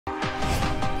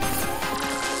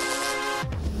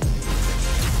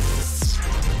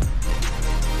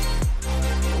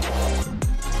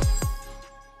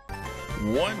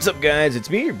What's up, guys? It's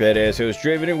me, your badass host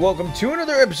Draven, and welcome to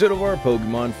another episode of our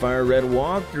Pokemon Fire Red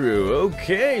walkthrough.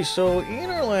 Okay, so in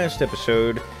our last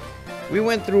episode, we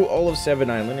went through all of 7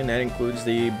 Island, and that includes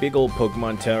the big old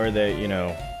Pokemon tower that, you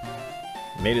know,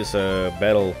 made us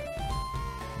battle,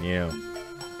 you know,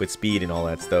 with speed and all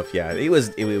that stuff. Yeah, it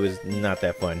was not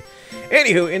that fun.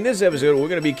 Anywho, in this episode, we're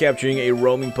going to be capturing a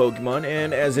roaming Pokemon,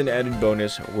 and as an added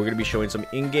bonus, we're going to be showing some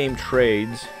in-game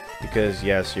trades. Because,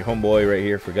 yes, your homeboy right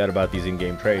here forgot about these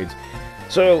in-game trades.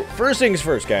 So, first things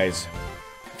first, guys.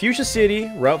 Fuchsia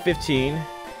City, Route 15.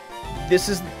 This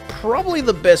is probably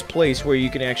the best place where you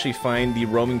can actually find the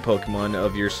roaming Pokemon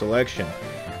of your selection.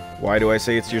 Why do I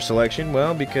say it's your selection?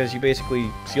 Well, because you basically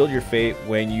sealed your fate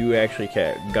when you actually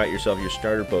got yourself your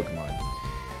starter Pokemon.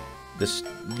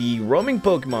 The roaming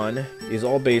Pokemon is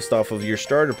all based off of your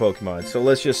starter Pokemon. So,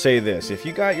 let's just say this. If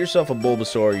you got yourself a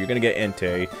Bulbasaur, you're going to get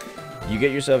Entei. You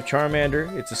get yourself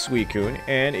Charmander, it's a Suicune,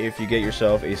 and if you get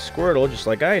yourself a Squirtle, just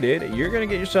like I did, you're going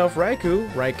to get yourself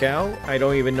Raikou. I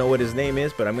don't even know what his name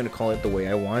is, but I'm going to call it the way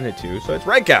I wanted to, so it's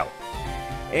Raikou.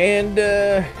 And,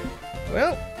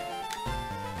 well,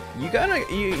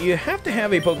 you have to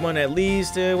have a Pokemon at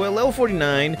least, well, level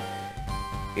 49,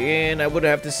 and I would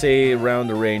have to say around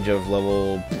the range of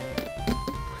level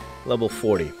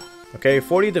 40. Okay,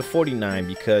 40 to 49,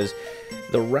 because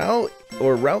the Route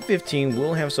 15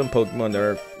 will have some Pokemon that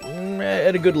are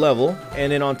at a good level, and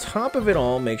then on top of it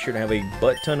all, make sure to have a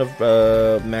butt ton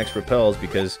of max repels,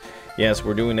 because yes,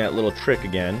 we're doing that little trick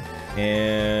again.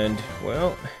 And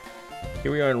well,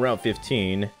 here we are in Route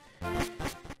 15.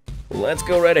 Let's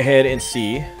go right ahead and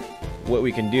see what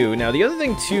we can do. Now, the other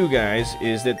thing too, guys,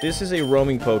 is that this is a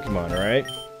roaming Pokemon, alright?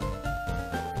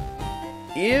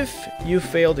 If you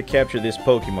fail to capture this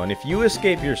Pokemon, if you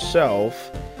escape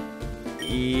yourself,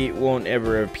 it won't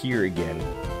ever appear again.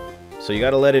 So you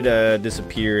gotta let it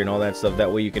disappear and all that stuff.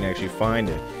 That way you can actually find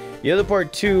it. The other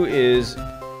part too is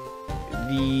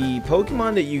the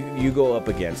Pokemon that you go up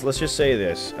against. Let's just say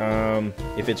this: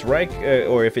 if it's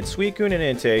or if it's Suicune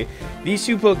and Entei, these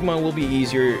two Pokemon will be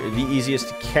the easiest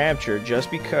to capture,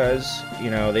 just because you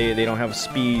know they don't have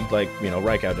speed like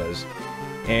Raikou does.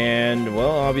 And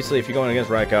well, obviously, if you're going against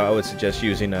Raikou, I would suggest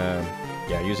using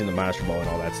using the Master Ball and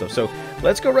all that stuff. So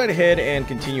let's go right ahead and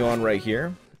continue on right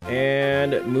here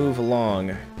and move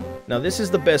along. Now, this is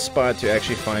the best spot to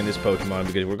actually find this Pokemon,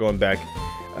 because we're going back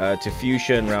to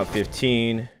Fuchsia and Route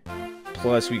 15.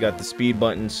 Plus, we got the speed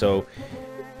button, so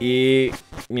it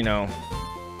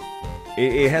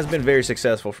has been very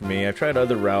successful for me. I've tried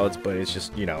other routes, but it's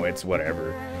just, it's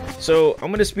whatever. So, I'm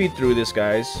going to speed through this,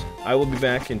 guys. I will be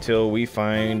back until we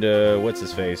find, what's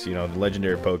his face? The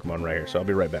legendary Pokemon right here. So, I'll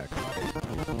be right back.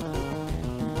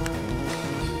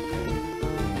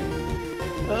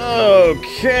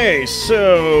 Okay,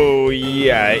 so,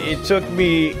 yeah, it took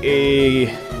me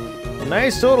a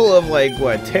nice total of, like,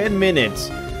 what, 10 minutes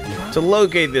to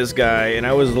locate this guy, and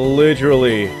I was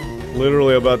literally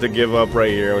about to give up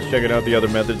right here. I was checking out the other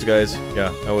methods, guys.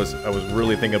 Yeah, I was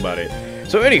really thinking about it.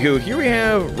 So, anywho, here we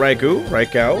have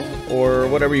Raikou, or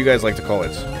whatever you guys like to call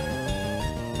it.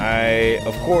 I,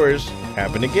 of course,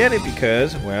 happen to get it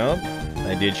because, well,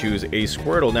 I did choose a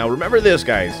Squirtle. Now, remember this,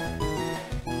 guys.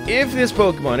 If this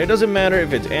Pokemon, it doesn't matter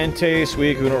if it's Entei,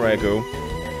 Suicune, or Raikou,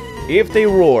 if they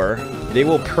roar, they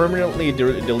will permanently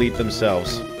delete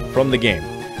themselves from the game.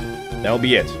 That'll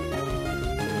be it.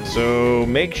 So,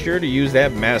 make sure to use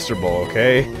that Master Ball,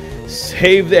 okay?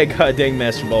 Save that goddamn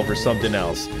Master Ball for something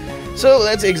else. So,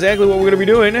 that's exactly what we're going to be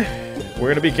doing.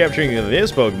 We're going to be capturing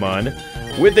this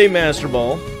Pokemon with a Master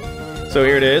Ball. So,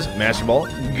 here it is. Master Ball,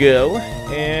 go.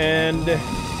 And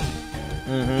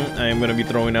I am going to be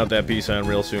throwing out that peace sign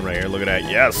real soon right here. Look at that.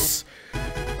 Yes!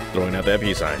 Throwing out that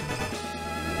peace sign.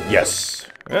 Yes!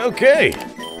 Okay.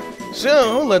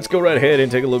 So, let's go right ahead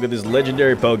and take a look at this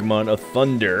legendary Pokemon of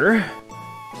Thunder.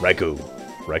 Raikou.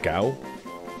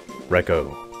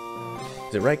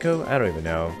 Is it Raikou? I don't even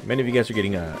know. Many of you guys are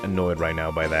getting annoyed right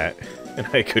now by that, and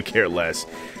I could care less.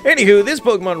 Anywho, this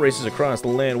Pokemon races across the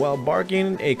land while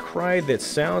barking a cry that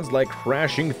sounds like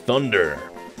crashing thunder.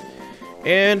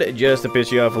 And just to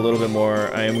piss you off a little bit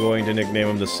more, I am going to nickname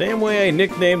him the same way I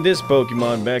nicknamed this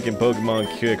Pokemon back in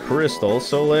Pokemon Crystal.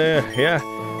 So, yeah,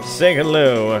 say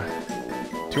hello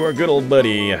to our good old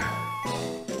buddy.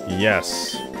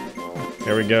 Yes.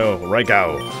 There we go,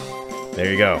 Raikou.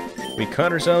 There you go. We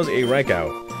caught ourselves a Raikou.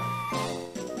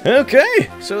 Okay,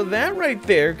 so that right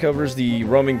there covers the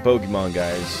roaming Pokemon,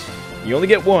 guys. You only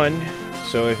get one,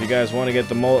 so if you guys want to get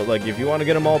them all, like if you want to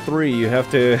get them all 3, you have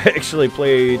to actually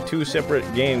play 2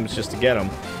 separate games just to get them.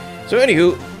 So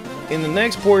anywho, in the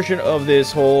next portion of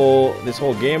this whole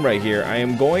game right here, I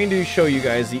am going to show you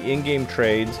guys the in-game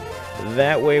trades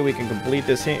That way we can complete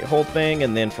this whole thing,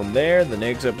 and then from there, the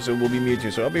next episode will be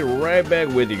Mewtwo. So I'll be right back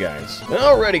with you guys.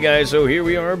 Alrighty, guys, so here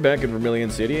we are back in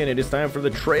Vermilion City, and it is time for the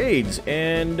trades.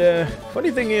 And funny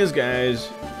thing is, guys,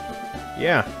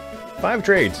 yeah, 5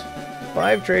 trades.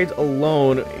 5 trades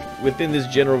alone within this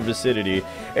general vicinity.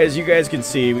 As you guys can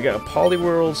see, we got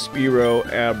Poliwhirl, Spearow,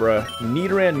 Abra,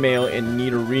 Nidoran Male, and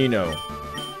Nidorino.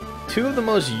 2 of the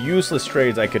most useless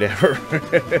trades I could ever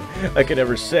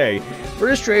say.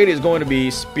 First trade is going to be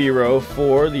Spearow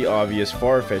for the obvious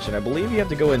Farfetch, and I believe you have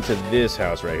to go into this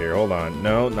house right here. Hold on,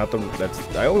 no, not the.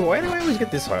 Why do I always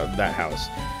get that house?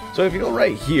 So if you go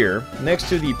right here, next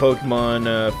to the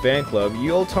Pokemon fan club,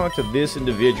 you'll talk to this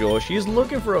individual. She's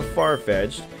looking for a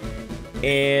Farfetch,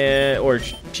 or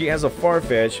she has a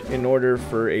Farfetch in order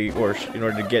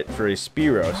to get for a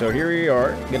Spearow. So here we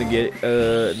are, gonna get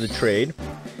the trade.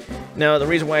 Now, the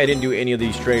reason why I didn't do any of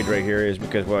these trades right here is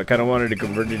because, well, I kind of wanted to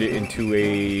convert it into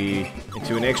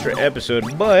an extra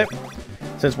episode, but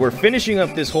since we're finishing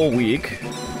up this whole week,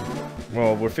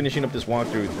 well, we're finishing up this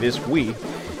walkthrough this week,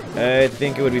 I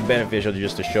think it would be beneficial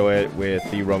just to show it with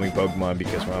the roaming Pokemon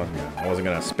because, well, I wasn't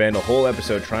going to spend a whole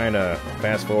episode trying to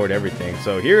fast forward everything.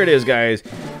 So here it is, guys.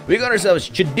 We got ourselves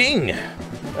Chiding.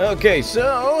 Okay,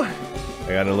 so I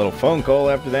got a little phone call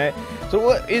after that. So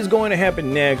what is going to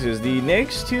happen next is the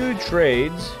next 2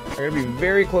 trades are going to be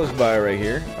very close by right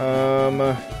here.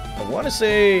 I want to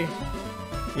say,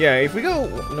 yeah, if we go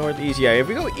northeast, yeah, if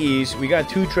we go east, we got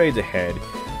 2 trades ahead.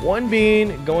 One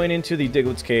being going into the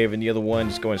Diglett's Cave, and the other one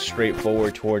just going straight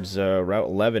forward towards Route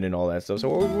 11 and all that stuff. So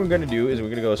what we're going to do is we're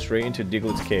going to go straight into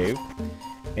Diglett's Cave.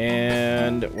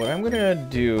 And what I'm going to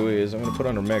do is I'm going to put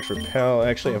on a Max Repel.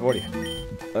 Actually, I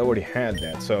already had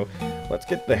that. So let's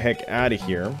get the heck out of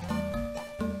here.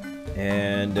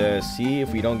 And see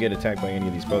if we don't get attacked by any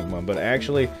of these Pokemon. But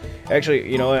actually,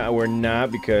 you know what? We're not,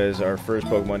 because our first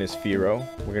Pokemon is Fearow.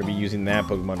 We're going to be using that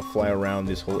Pokemon to fly around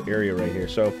this whole area right here.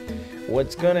 So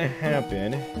what's going to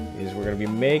happen is we're going to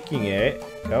be making it.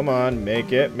 Come on,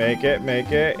 make it.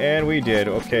 And we did.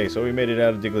 Okay, so we made it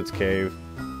out of Diglett's Cave.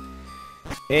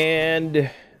 And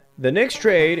the next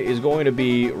trade is going to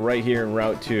be right here in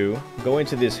Route 2. Go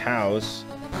into this house.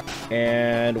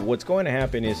 And what's going to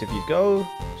happen is if you go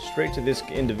straight to this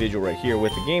individual right here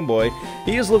with the Game Boy,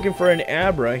 he is looking for an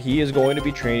Abra. He is going to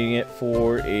be training it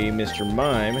for a Mr.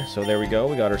 Mime. So there we go.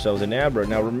 We got ourselves an Abra.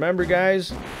 Now remember,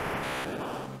 guys,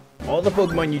 all the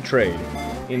Pokemon you trade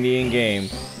in the in-game,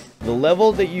 the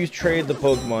level that you trade the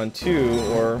Pokemon to,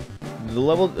 or the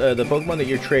level, the Pokemon that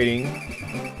you're trading,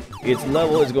 its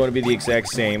level is going to be the exact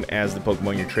same as the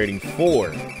Pokemon you're trading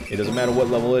for. It doesn't matter what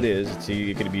level it is.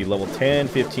 It could be level 10,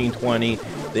 15, 20.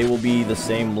 They will be the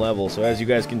same level. So as you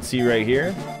guys can see right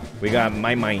here, we got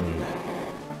Mimine.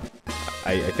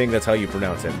 I think that's how you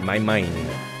pronounce it. Mimine.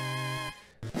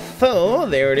 So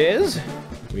there it is.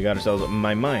 We got ourselves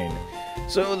Mimine.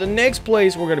 So the next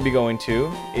place we're going to be going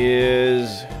to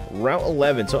is Route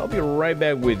 11, so I'll be right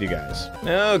back with you guys.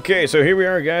 Okay, so here we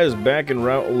are, guys, back in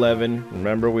Route 11.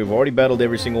 Remember, we've already battled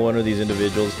every single one of these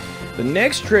individuals. The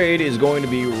next trade is going to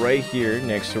be right here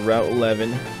next to Route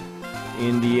 11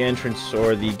 in the entrance,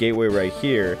 or the gateway right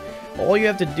here. All you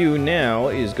have to do now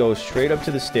is go straight up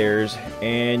to the stairs,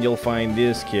 and you'll find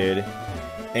this kid.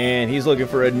 And he's looking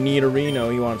for a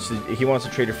Nidorino. He wants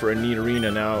to trade it for a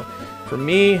Nidorino. Now, for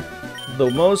me, the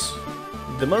most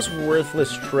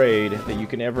worthless trade that you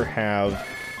can ever have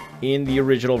in the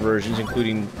original versions,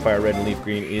 including Fire Red and Leaf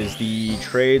Green, is the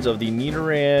trades of the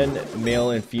Nidoran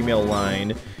male and female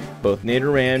line, both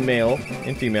Nidoran male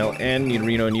and female, and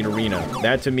Nidorino and Nidorina.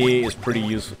 That to me is pretty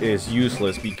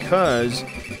useless because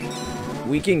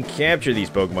we can capture these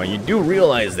Pokemon. You do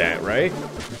realize that, right?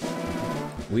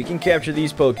 We can capture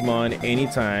these Pokemon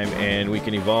anytime, and we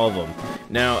can evolve them.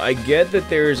 Now, I get that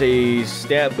there's a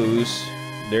stat boost.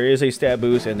 There is a stat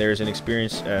boost, and there's an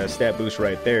experience stat boost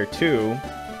right there too.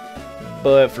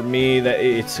 But for me,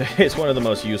 it's one of the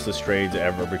most useless trades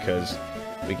ever because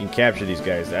we can capture these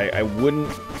guys. I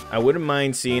wouldn't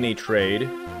mind seeing a trade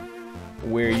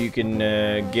where you can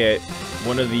get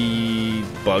one of the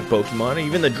bug Pokemon,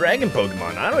 even the dragon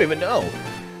Pokemon. I don't even know.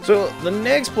 So the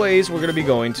next place we're gonna be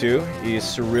going to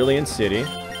is Cerulean City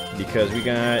because we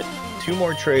got 2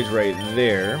 more trades right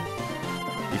there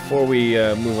before we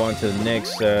move on to the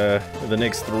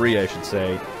next 3, I should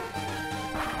say.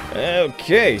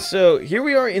 Okay, so here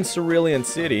we are in Cerulean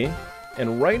City,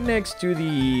 and right next to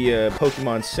the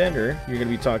Pokemon Center, you're gonna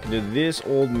be talking to this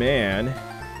old man,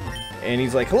 and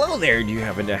he's like, "Hello there, do you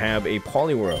happen to have a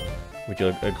Poliwhirl? Would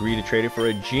you agree to trade it for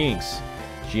a Jinx?"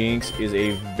 Jinx is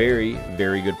a very,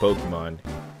 very good Pokemon.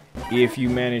 If you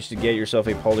manage to get yourself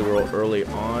a Poliwhirl early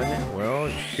on, well,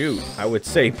 well, shoot, I would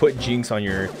say put Jinx on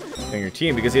your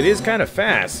team because it is kind of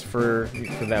fast for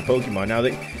that Pokemon. Now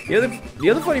the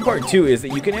other funny part too is that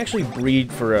you can actually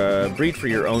breed for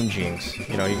your own Jinx.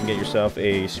 You know, you can get yourself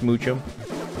a Smoochum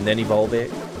and then evolve it,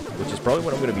 which is probably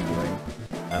what I'm going to be doing.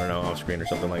 I don't know, off screen or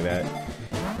something like that.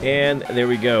 And there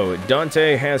we go.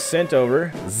 Dante has sent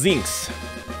over Zinx.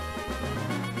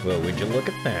 Well, would you look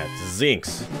at that,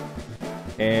 Zinx.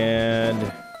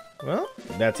 And well,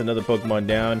 that's another Pokemon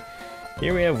down.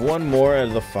 Here we have one more out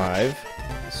of the 5.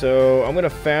 So I'm going to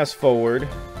fast forward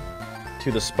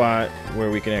to the spot where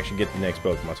we can actually get the next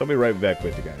Pokemon. So I'll be right back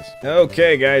with you guys.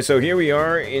 Okay, guys, so here we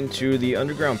are into the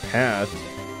underground path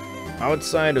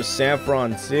outside of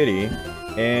Saffron City.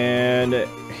 And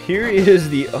here is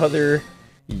the other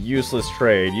useless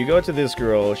trade. You go to this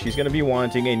girl. She's going to be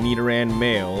wanting a Nidoran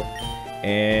male.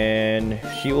 And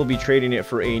she will be trading it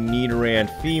for a Nidoran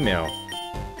female.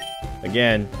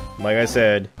 Again, like I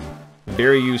said,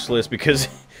 very useless because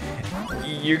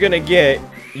you're gonna get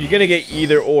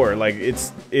either or. Like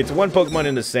it's one Pokemon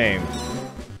in the same.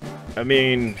 I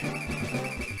mean,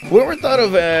 whoever thought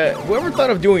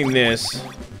of doing this,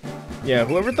 yeah,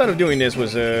 whoever thought of doing this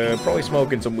was probably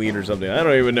smoking some weed or something. I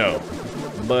don't even know.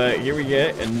 But here we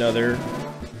get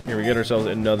ourselves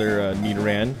another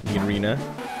Nidorina.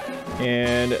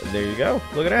 And there you go.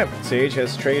 Look at that. Sage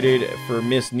has traded for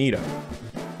Miss Nita.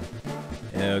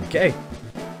 Okay.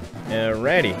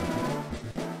 Alrighty.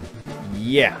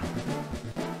 Yeah.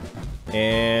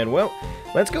 And, well,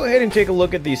 let's go ahead and take a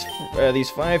look at these 5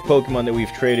 Pokemon that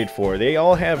we've traded for. They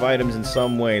all have items in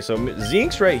some way. So,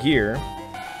 Zinx right here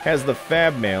has the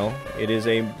Fab Male. It is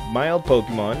a mild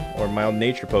Pokemon, or mild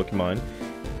nature Pokemon.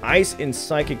 Ice and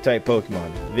Psychic type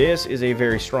Pokemon. This is a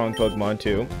very strong Pokemon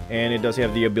too, and it does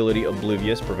have the ability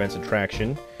Oblivious, prevents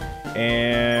attraction.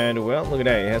 And well, look at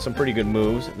that, it has some pretty good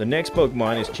moves. The next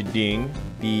Pokemon is Chiding,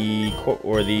 the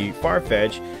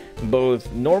Farfetch,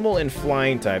 both normal and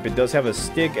flying type. It does have a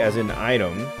stick as an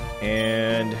item,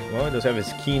 and well, it does have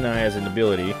its Keen Eye as an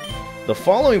ability. The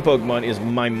following Pokemon is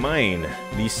Mimine,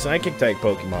 the Psychic type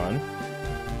Pokemon.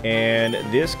 And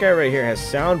this guy right here has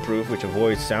Soundproof, which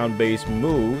avoids sound-based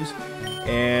moves.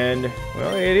 And,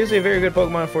 well, it is a very good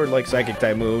Pokemon for, like,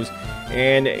 Psychic-type moves.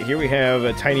 And here we have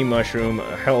a Tiny Mushroom,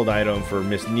 a held item for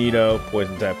Miss Nito,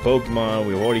 Poison-type Pokemon.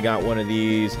 We've already got one of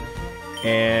these.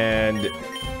 And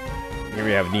here we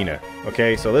have Nina.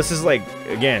 Okay, so this is, like,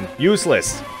 again,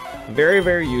 useless. Very,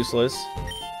 very useless.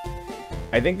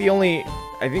 I think the only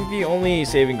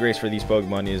saving grace for these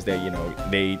Pokemon is that,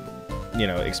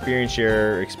 experience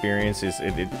share,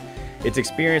 its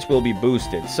experience will be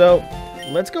boosted. So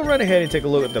let's go right ahead and take a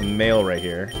look at the mail right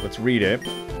here. Let's read it.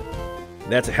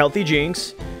 That's a healthy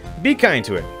Jinx. Be kind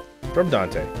to it. From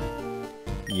Dante.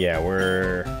 Yeah,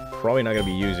 we're probably not going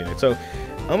to be using it. So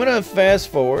I'm going to fast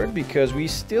forward because we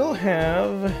still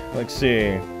have, let's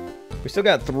see, we still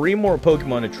got 3 more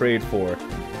Pokemon to trade for.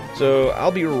 So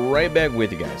I'll be right back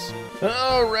with you guys.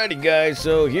 Alrighty guys,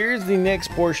 so here's the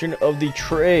next portion of the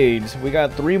trades. We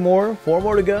got 4 more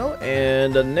to go,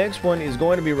 and the next one is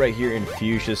going to be right here in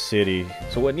Fuchsia City.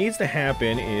 So what needs to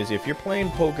happen is if you're playing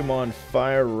Pokemon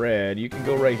Fire Red, you can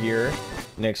go right here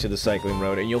next to the cycling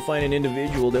road, and you'll find an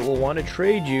individual that will want to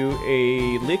trade you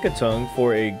a Lickitung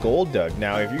for a Golduck.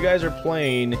 Now, if you guys are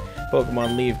playing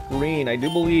Pokemon Leaf Green, I do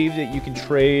believe that you can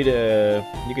trade a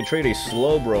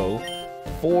Slowbro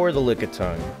for the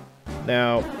Lickitung.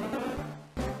 Now,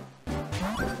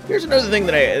 here's another thing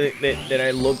that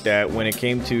I looked at when it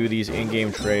came to these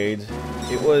in-game trades.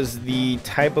 It was the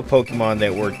type of Pokemon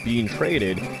that were being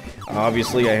traded.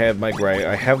 Obviously, I have my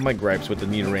gripes with the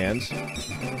Nidorans,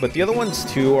 but the other ones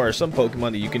too are some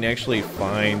Pokemon that you can actually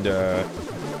find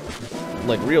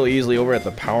like real easily over at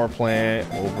the power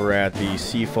plant, over at the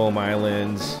Seafoam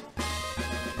Islands,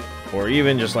 or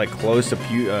even just like close to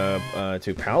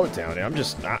Pallet Town. I'm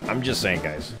just saying,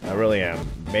 guys. I really am.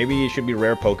 Maybe it should be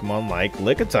rare Pokemon like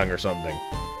Lickitung or something.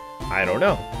 I don't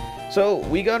know. So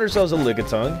we got ourselves a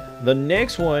Lickitung. The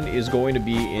next one is going to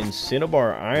be in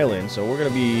Cinnabar Island. So we're gonna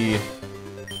be,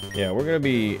 yeah, we're gonna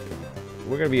be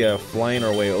flying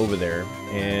our way over there.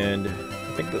 And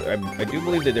I think I do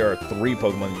believe that there are 3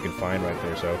 Pokemon you can find right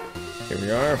there. So here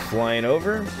we are, flying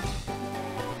over.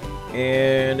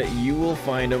 And you will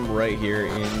find them right here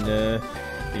in the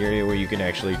area where you can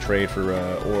actually trade for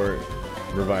or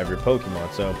revive your Pokemon.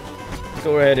 So let's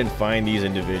go ahead and find these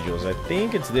individuals. I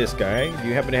think it's this guy. If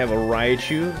you happen to have a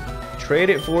Raichu, trade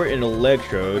it for an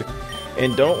Electrode.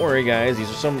 And don't worry, guys.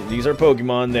 These are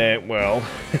Pokemon that, well,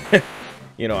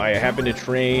 you know, I happen to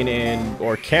train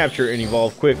or capture and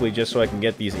evolve quickly just so I can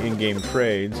get these in-game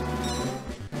trades.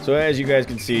 So as you guys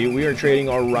can see, we are trading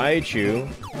our Raichu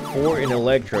for an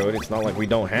Electrode. It's not like we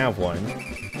don't have one.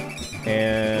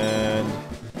 And,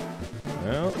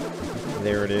 well,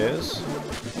 there it is.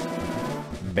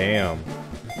 Bam.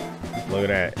 Look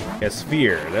at that. A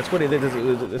sphere. That's what it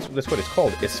is. That's what it's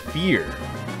called. A sphere.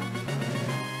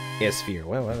 A sphere.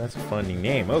 Well, that's a funny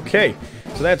name. Okay.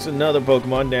 So that's another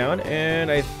Pokemon down. And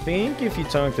I think if you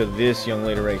talk to this young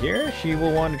lady right here, she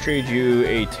will want to trade you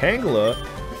a Tangela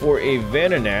for a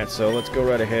Venonat. So let's go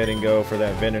right ahead and go for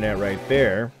that Venonat right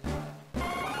there.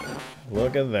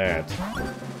 Look at that.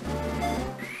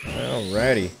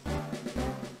 Alrighty.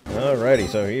 Alrighty,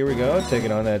 so here we go,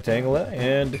 taking on that Tangela,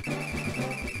 and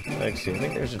let's see, I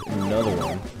think there's another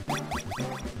one.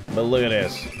 But look at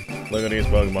this. Look at these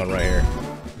Pokemon right here.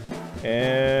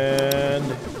 And,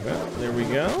 well, there we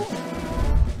go.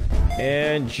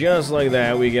 And just like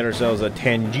that, we get ourselves a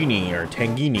Tangini, or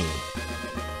Tangini.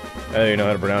 I don't even know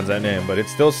how to pronounce that name, but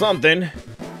it's still something.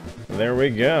 There we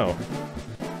go.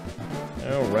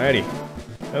 Alrighty.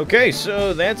 Okay,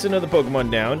 so that's another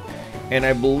Pokemon down. And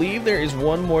I believe there is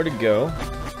one more to go.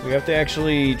 We have to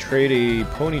actually trade a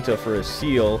Ponyta for a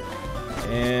Seal.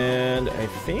 And I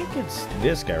think it's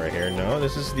this guy right here. No,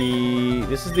 this is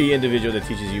the individual that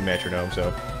teaches you Metronome.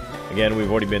 So, again,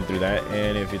 we've already been through that.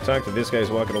 And if you talk to this guy, he's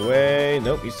walking away.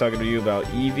 Nope, he's talking to you about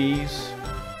EVs.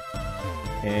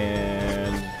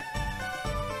 And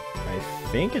I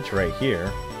think it's right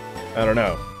here. I don't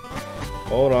know.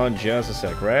 Hold on just a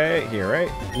sec. Right here,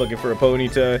 right? Looking for a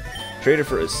Ponyta. Traded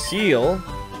for a Seal.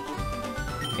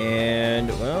 And,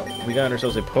 well, we got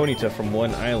ourselves a Ponyta from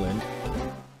one island.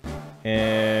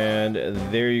 And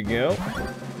there you go.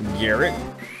 Garrett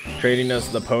trading us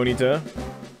the Ponyta.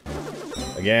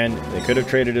 Again, they could have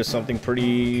traded us something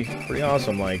pretty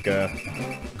awesome, like,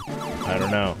 I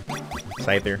don't know.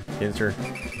 Scyther, Pinsir.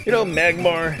 You know,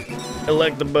 Magmar,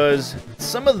 Electabuzz.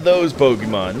 Some of those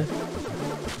Pokemon.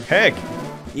 Heck,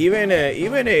 even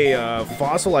a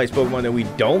fossilized Pokemon that we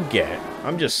don't get.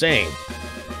 I'm just saying.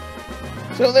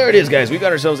 So there it is, guys. We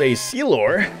got ourselves a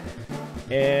Sealor.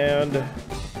 And,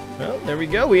 well, there we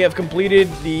go. We have completed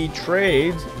the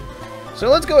trades. So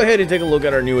let's go ahead and take a look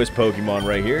at our newest Pokemon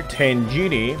right here.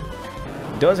 Tangini.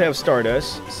 Does have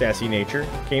Stardust, Sassy Nature.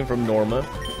 Came from Norma.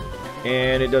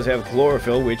 And it does have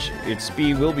Chlorophyll, which its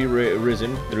speed will be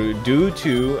risen due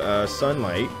to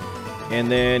sunlight. And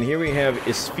then here we have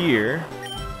a Sphere.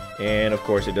 And, of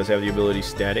course, it does have the ability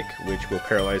Static, which will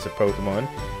paralyze a Pokemon.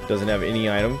 Doesn't have any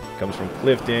item. Comes from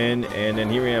Clifton. And then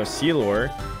here we have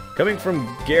Sealor. Coming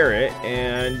from Garrett.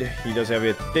 And he does have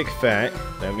a Thick Fat.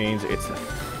 That means it's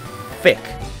thick.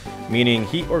 Meaning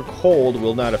heat or cold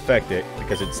will not affect it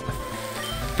because it's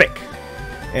thick.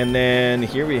 And then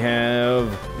here we have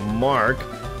Mark.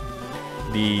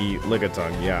 The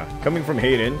Lickitung, yeah. Coming from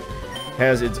Hayden.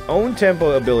 Has its own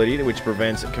tempo ability, which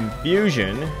prevents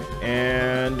confusion.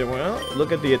 And, well,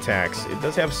 look at the attacks. It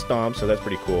does have Stomp, so that's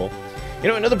pretty cool. You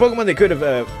know, another Pokemon they could have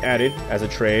added as a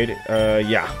trade.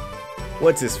 Yeah.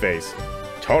 What's his face?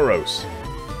 Tauros.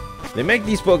 They make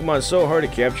these Pokemon so hard to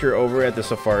capture over at the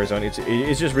Safari Zone.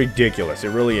 It's just ridiculous. It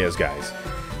really is, guys.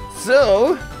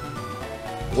 So,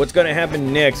 what's going to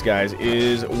happen next, guys,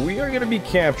 is we are going to be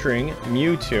capturing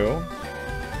Mewtwo.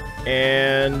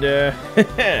 And,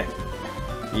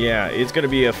 yeah, it's going to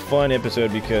be a fun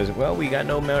episode because, well, we got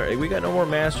no more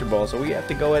Master Ball, so we have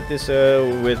to go at this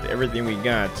with everything we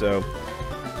got. So,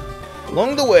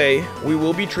 along the way, we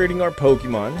will be trading our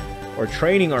Pokemon, or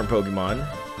training our Pokemon,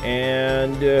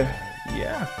 and,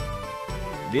 yeah.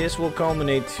 This will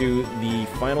culminate to the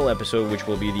final episode, which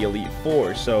will be the Elite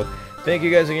Four. So, thank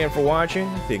you guys again for watching.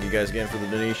 Thank you guys again for the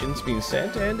donations being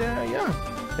sent, and, yeah.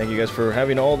 Thank you guys for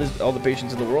having all the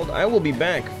patience in the world. I will be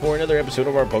back for another episode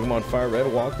of our Pokemon Fire Red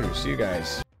walkthrough. See you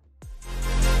guys.